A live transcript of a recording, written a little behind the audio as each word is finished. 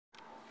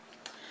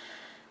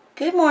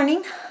Good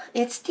morning,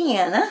 it's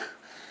Deanna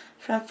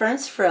from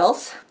Fern's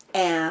Frills,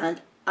 and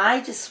I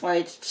just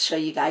wanted to show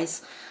you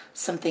guys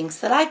some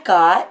things that I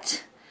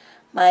got.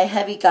 My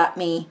hubby got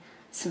me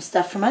some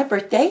stuff for my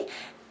birthday,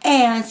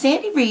 and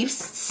Sandy Reeves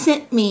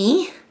sent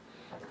me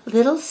a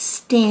little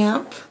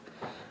stamp.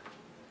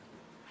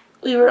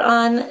 We were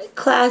on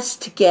class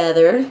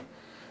together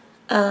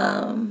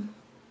a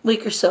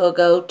week or so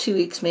ago, 2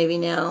 weeks maybe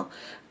now,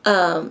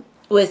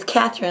 with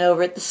Catherine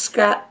over at the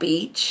Scrap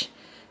Beach.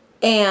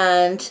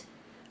 And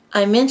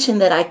I mentioned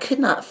that I could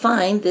not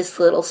find this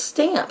little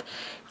stamp.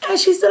 And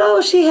she said,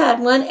 oh, she had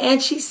one,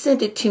 and she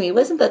sent it to me.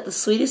 Wasn't that the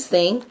sweetest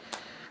thing?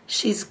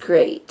 She's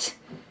great.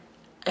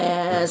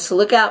 And so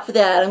look out for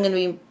that. I'm going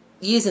to be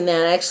using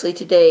that actually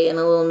today in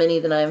a little mini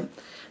that I'm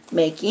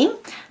making.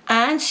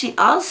 And she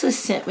also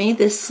sent me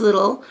this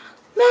little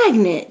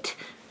magnet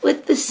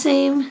with the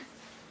same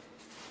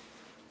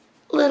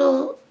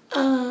little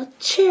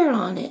chair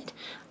on it.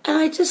 And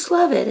I just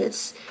love it.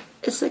 It's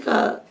like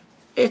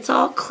it's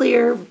all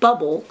clear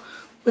bubble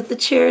with the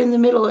chair in the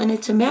middle, and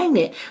it's a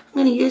magnet. I'm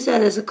going to use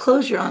that as a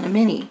closure on a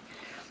mini.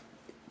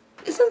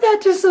 Isn't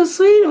that just so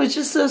sweet? It was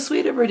just so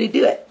sweet of her to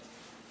do it.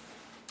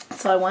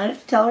 So I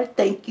wanted to tell her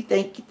thank you,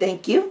 thank you,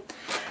 thank you.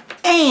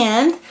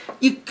 And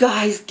you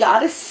guys got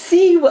to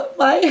see what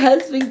my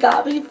husband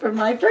got me for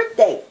my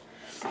birthday.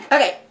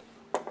 Okay,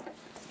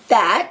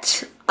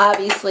 that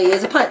obviously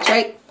is a punch,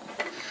 right?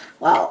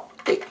 Well,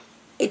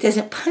 it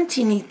doesn't punch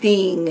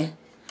anything.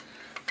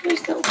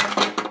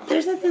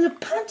 There's nothing to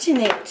punch in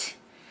it.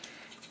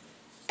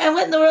 And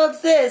what in the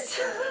world's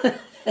this?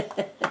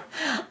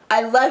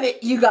 I love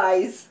it, you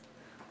guys.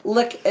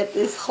 Look at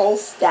this whole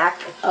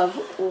stack of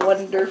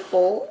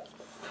wonderful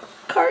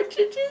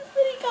cartridges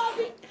that he got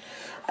me.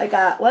 I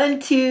got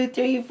 1, 2,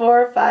 3,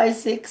 4, 5,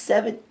 6,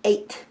 7,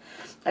 8.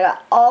 I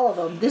got all of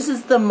them. This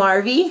is the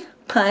Marvy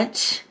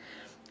punch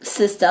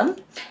system,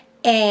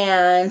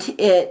 and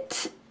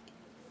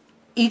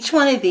each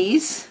one of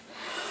these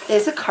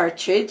is a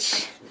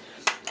cartridge.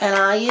 And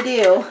all you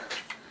do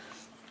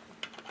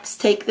is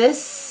take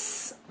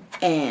this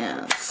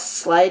and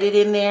slide it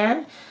in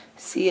there.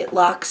 See, it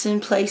locks in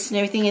place and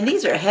everything. And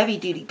these are heavy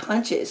duty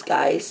punches,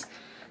 guys.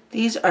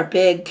 These are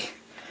big.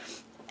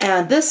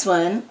 And this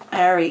one,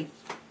 I already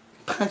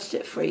punched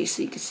it for you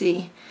so you can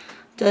see,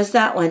 does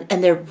that one.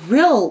 And they're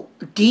real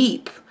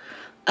deep.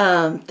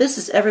 This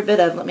is every bit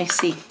of, let me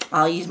see.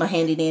 I'll use my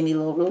handy dandy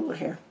little ruler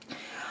here.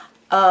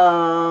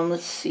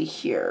 Let's see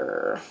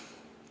here.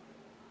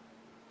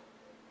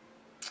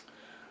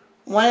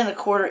 1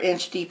 1/4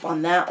 inch deep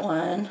on that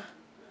one.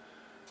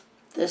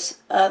 This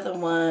other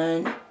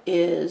one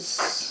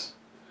is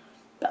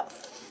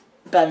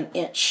about an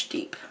inch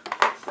deep.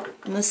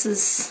 And this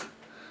is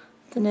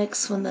the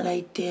next one that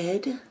I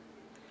did.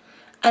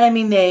 And I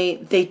mean,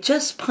 they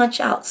just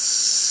punch out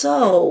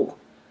so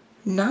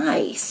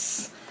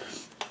nice.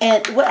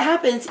 And what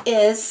happens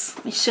is,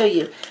 let me show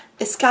you.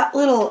 It's got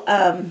little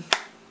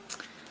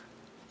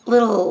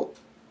little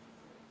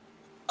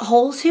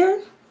holes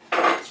here.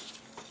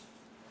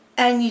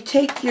 And you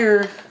take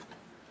your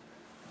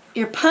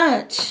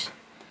punch,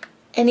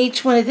 and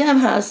each one of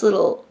them has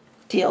little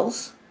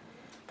deals,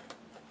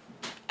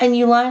 and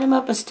you line them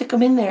up and stick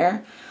them in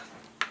there.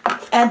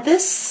 And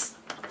this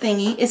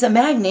thingy is a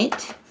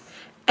magnet,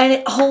 and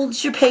it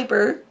holds your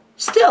paper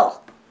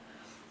still.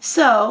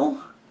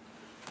 So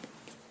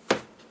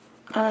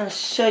I'm going to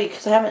show you,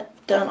 because I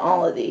haven't done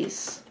all of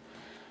these.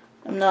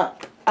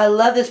 I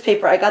love this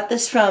paper. I got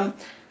this from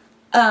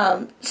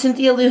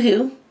Cynthia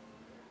Luhu.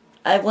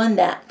 I won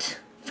that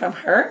from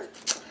her,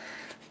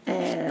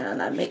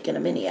 and I'm making a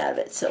mini out of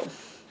it, so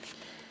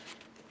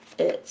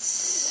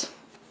it's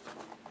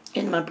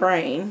in my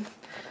brain.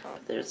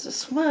 But there's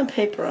this one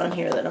paper on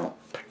here that I don't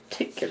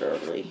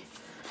particularly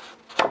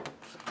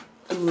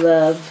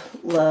love.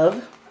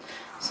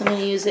 So I'm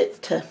going to use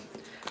it to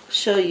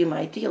show you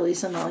my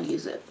dealies, and I'll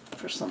use it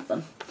for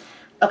something.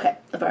 Okay,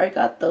 I've already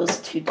got those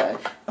two done.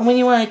 And when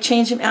you want to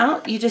change them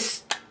out, you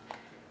just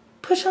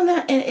push on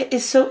that, and it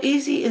is so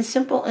easy and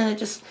simple, and it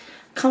just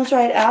comes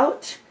right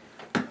out,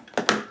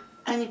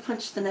 and you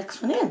punch the next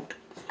one in.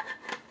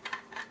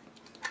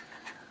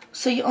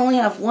 So you only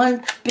have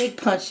one big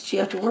punch that you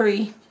have to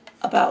worry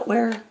about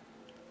where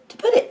to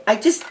put it. I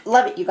just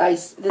love it, you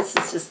guys. This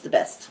is just the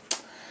best.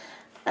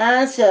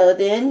 And so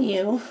then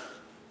you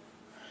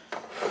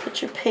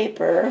put your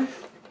paper.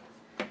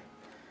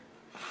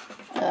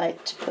 I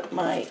like to put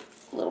my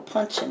little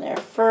punch in there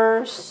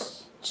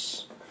first,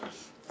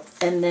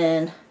 and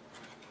then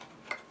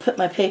put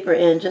my paper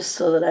in just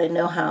so that I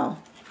know how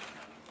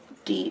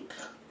deep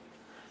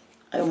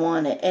I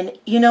want it. And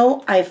you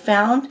know, I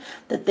found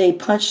that they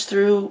punch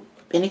through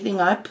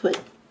anything I put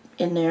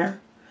in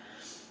there.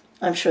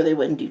 I'm sure they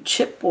wouldn't do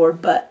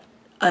chipboard, but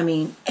I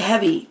mean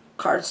heavy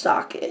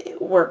cardstock, it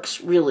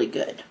works really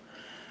good.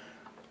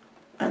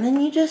 And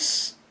then you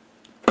just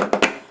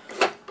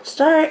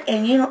start,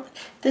 and you know,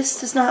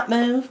 this does not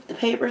move, the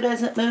paper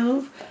doesn't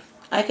move.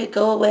 I could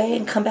go away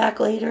and come back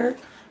later,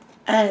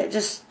 and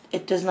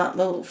it does not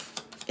move.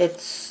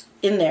 It's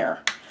in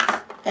there.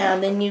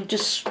 And then you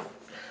just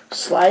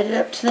slide it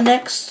up to the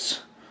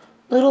next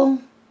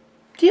little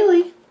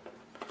dealie.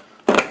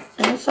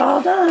 And it's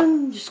all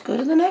done. Just go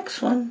to the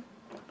next one.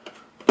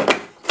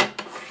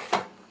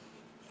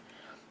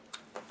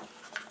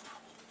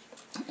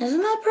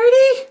 Isn't that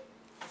pretty?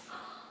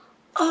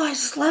 Oh, I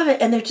just love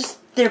it. And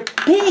they're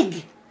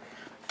big.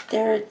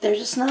 They're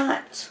just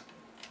not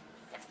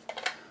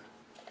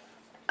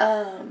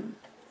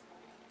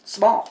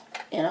small,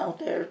 you know,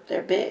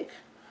 they're big.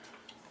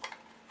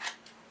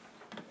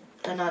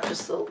 They're not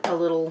just a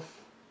little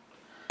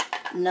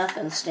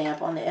nothing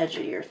stamp on the edge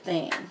of your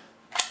thing.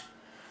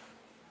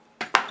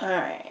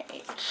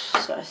 Alright,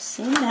 so I've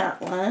seen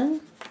that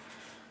one.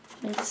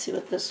 Let's see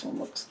what this one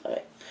looks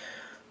like.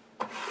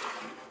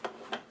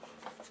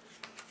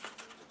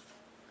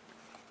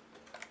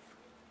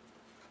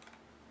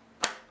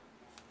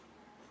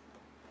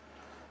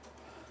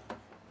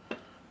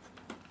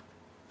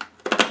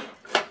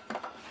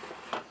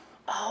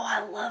 Oh,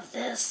 I love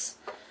this.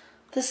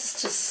 This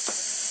is just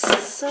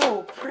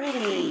so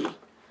pretty.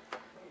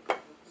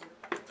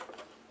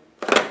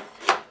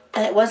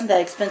 And it wasn't that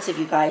expensive,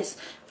 you guys.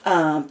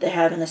 They're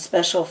having a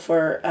special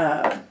for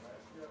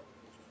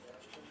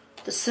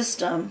the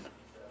system.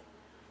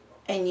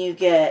 And you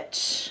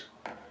get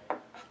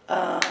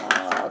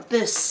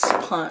this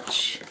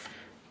punch.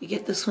 You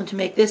get this one to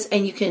make this.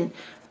 And you can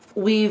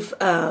weave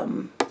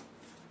ribbon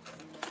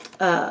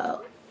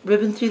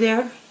through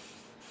there.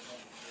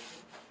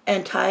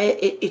 And tie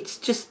it. It's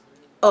just,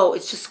 oh,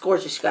 it's just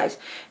gorgeous, you guys.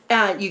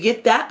 And you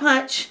get that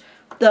punch,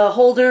 the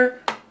holder,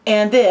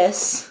 and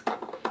this.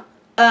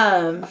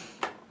 I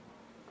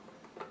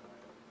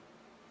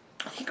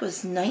think it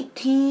was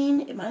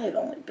 $19. It might have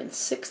only been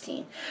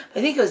 $16.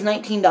 I think it was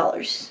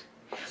 $19.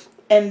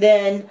 And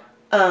then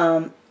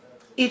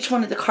each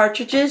one of the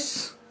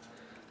cartridges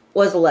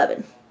was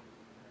 $11.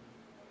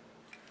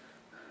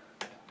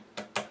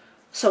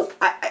 So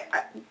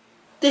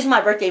this is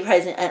my birthday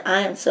present, and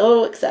I am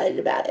so excited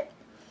about it.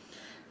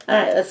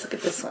 Alright, let's look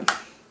at this one.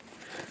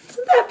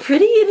 Isn't that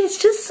pretty? And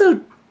it's just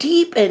so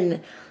deep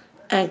and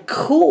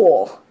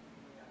cool.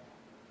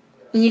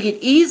 And you can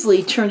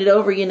easily turn it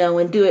over, you know,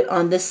 and do it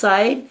on this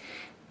side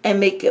and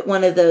make it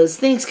one of those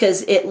things,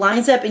 because it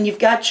lines up and you've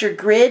got your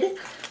grid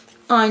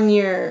on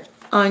your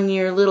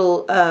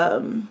little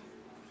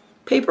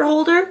paper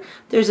holder.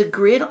 There's a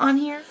grid on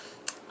here.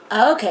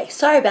 Okay,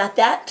 sorry about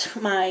that.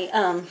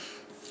 My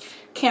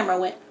camera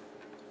went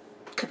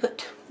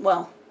kaput.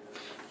 Well,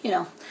 you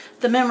know,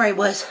 the memory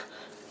was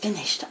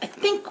finished. I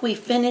think we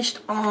finished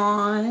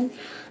on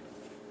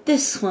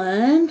this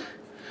one.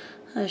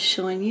 I was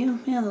showing you.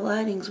 Man, the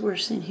lighting's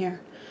worse in here.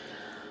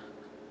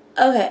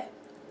 Okay,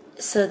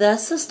 so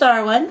that's the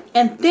star one.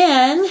 And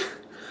then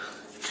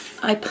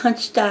I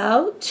punched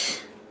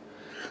out.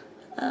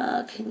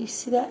 Can you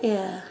see that?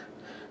 Yeah.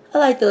 I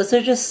like those.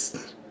 They're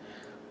just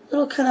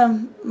little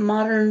kind of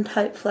modern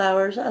type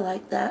flowers. I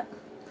like that.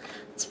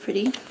 It's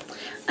pretty.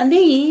 And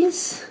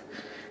these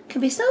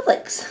can be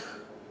snowflakes.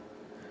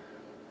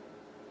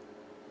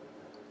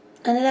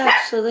 And it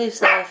actually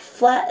leaves a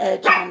flat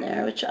edge on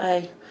there, which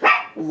I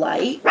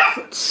like.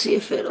 Let's see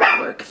if it'll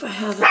work if I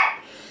have it.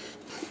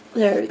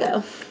 There we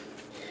go.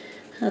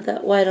 Have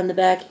that white on the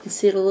back. You can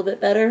see it a little bit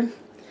better.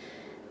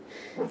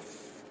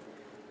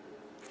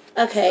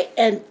 Okay,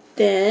 and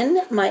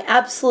then my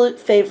absolute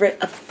favorite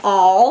of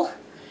all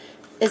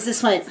is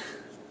this one.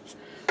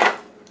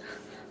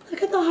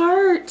 Look at the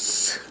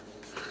hearts.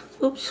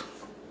 Oops.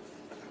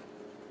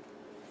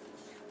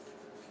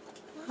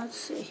 Let's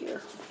see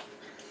here.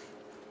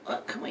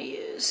 What can we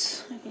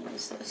use? I can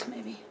use this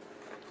maybe.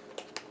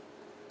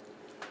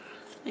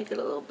 Make it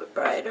a little bit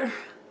brighter.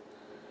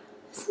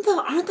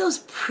 Aren't those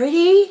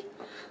pretty?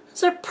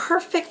 Those are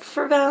perfect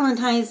for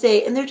Valentine's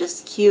Day, and they're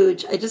just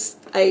huge.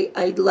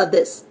 I love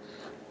this.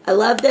 I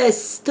love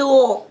this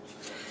tool.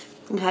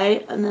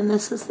 Okay, and then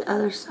this is the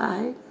other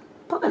side.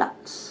 Polka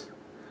dots.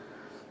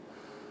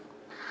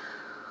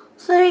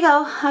 So there you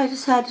go. I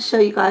just had to show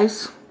you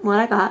guys what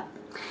I got.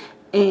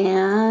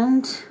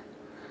 And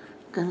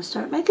I'm going to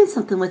start making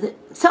something with it.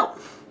 So,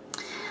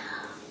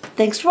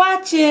 thanks for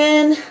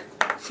watching.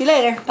 See you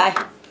later. Bye.